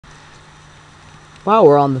While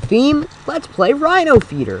we're on the theme, let's play Rhino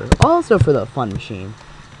Feeder, also for the Fun Machine.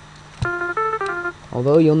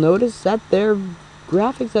 Although you'll notice that their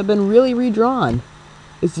graphics have been really redrawn.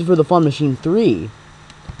 This is for the Fun Machine 3.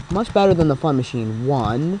 Much better than the Fun Machine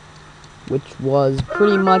 1, which was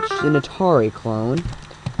pretty much an Atari clone,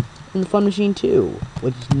 and the Fun Machine 2,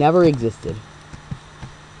 which never existed.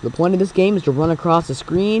 The point of this game is to run across the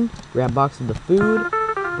screen, grab boxes of food,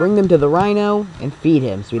 bring them to the Rhino, and feed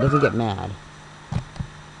him so he doesn't get mad.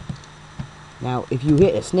 Now, if you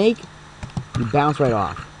hit a snake, you bounce right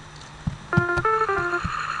off.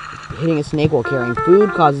 Hitting a snake while carrying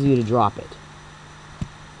food causes you to drop it.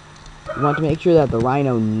 You want to make sure that the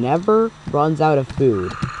Rhino never runs out of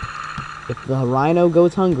food. If the Rhino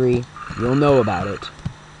goes hungry, you'll know about it.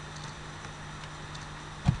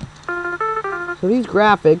 So these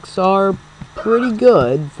graphics are pretty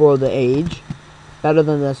good for the age. Better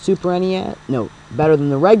than the Super NES. No, better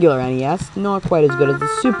than the regular NES. Not quite as good as the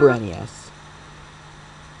Super NES.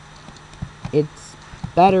 It's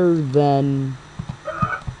better than...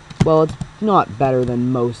 well, it's not better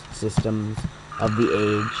than most systems of the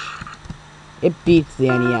age. It beats the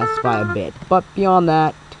NES by a bit. But beyond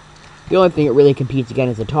that, the only thing it really competes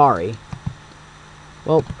against is Atari.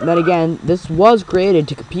 Well, then again, this was created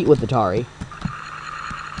to compete with Atari.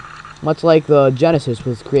 Much like the Genesis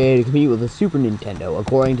was created to compete with the Super Nintendo,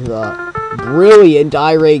 according to the brilliant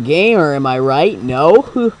irate gamer, am I right? No?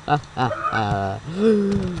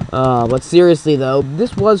 But seriously though,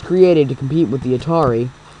 this was created to compete with the Atari.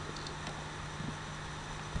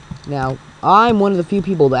 Now, I'm one of the few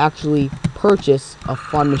people to actually purchase a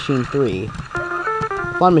Fun Machine 3.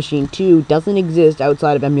 Fun Machine 2 doesn't exist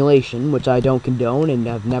outside of emulation, which I don't condone and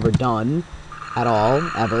have never done at all,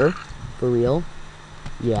 ever. For real.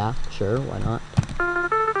 Yeah, sure, why not?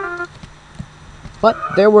 But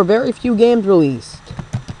there were very few games released.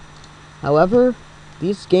 However,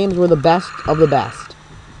 these games were the best of the best.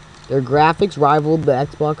 Their graphics rivaled the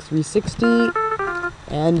Xbox 360,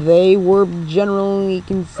 and they were generally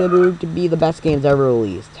considered to be the best games ever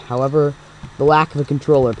released. However, the lack of a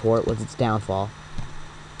controller port was its downfall.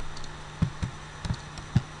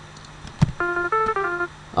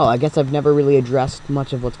 Oh, I guess I've never really addressed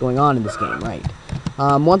much of what's going on in this game, right?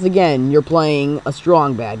 Once again, you're playing a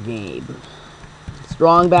Strong Bad game.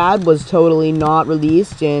 Strong Bad was totally not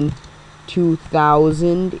released in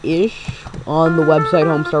 2000-ish on the website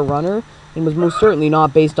Homestar Runner, and was most certainly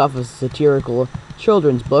not based off of a satirical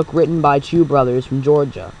children's book written by two brothers from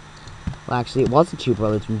Georgia. Well, actually, it wasn't two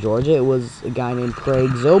brothers from Georgia. It was a guy named Craig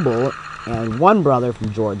Zobel and one brother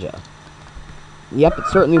from Georgia. Yep, it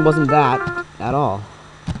certainly wasn't that at all.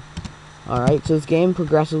 Alright, so this game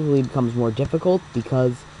progressively becomes more difficult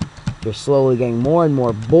because you're slowly getting more and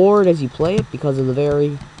more bored as you play it because of the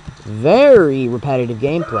very, very repetitive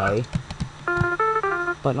gameplay.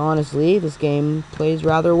 But honestly, this game plays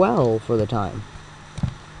rather well for the time.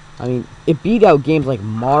 I mean, it beat out games like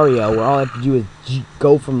Mario, where all I have to do is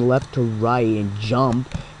go from left to right and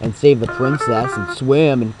jump and save the princess and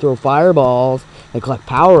swim and throw fireballs and collect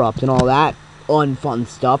power-ups and all that unfun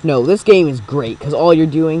stuff. No, this game is great because all you're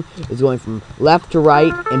doing is going from left to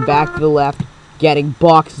right and back to the left, getting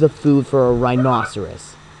boxes of food for a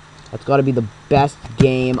rhinoceros. That's got to be the best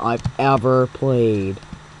game I've ever played.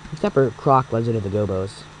 Except for Croc Legend of the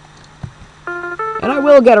Gobos. And I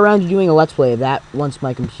will get around to doing a Let's Play of that once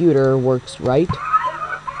my computer works right.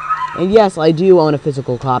 And yes, I do own a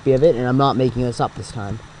physical copy of it, and I'm not making this up this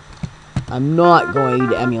time. I'm not going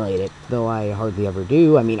to emulate it, though I hardly ever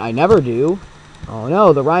do. I mean, I never do. Oh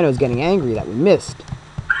no, the Rhino's getting angry that we missed.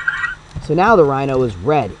 So now the Rhino is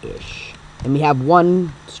red-ish. And we have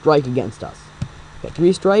one strike against us. We got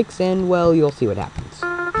 3 strikes, and, well, you'll see what happens.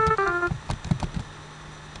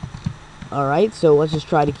 Alright, so let's just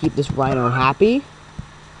try to keep this Rhino happy,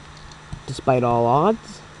 despite all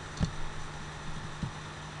odds.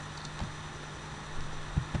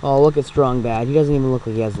 Oh, look at Strong Bad. He doesn't even look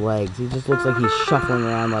like he has legs. He just looks like he's shuffling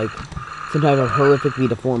around like some type of horrifically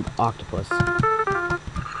deformed octopus.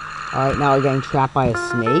 Alright, now we're getting trapped by a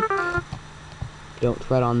snake. Don't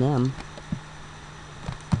tread on them.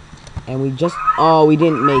 And we just... oh, we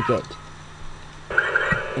didn't make it.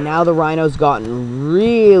 And now the Rhino's gotten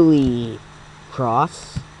really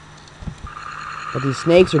cross. But these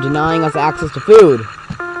snakes are denying us access to food.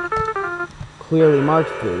 Clearly marked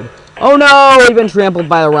food. Oh no! We've been trampled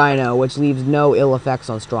by the Rhino, which leaves no ill effects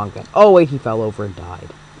on Strong Bad. Oh wait, he fell over and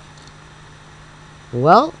died.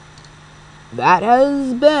 Well, that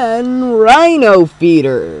has been Rhino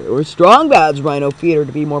Feeder. Or Strong Bad's Rhino Feeder,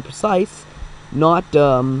 to be more precise. Not,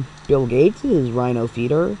 Bill Gates' Rhino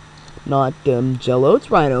Feeder. Not Jellote's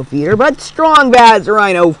Rhino feeder, but Strong Bad's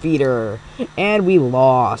Rhino feeder. And we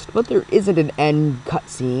lost. But there isn't an end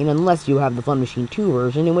cutscene unless you have the Fun Machine 2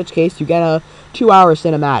 version, in which case you get a 2-hour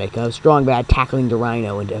cinematic of Strong Bad tackling the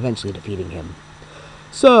Rhino and eventually defeating him.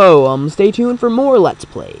 So, stay tuned for more Let's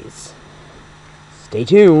Plays. Stay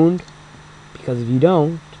tuned, because if you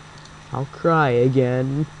don't, I'll cry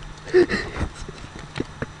again.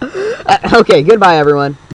 Okay, goodbye everyone.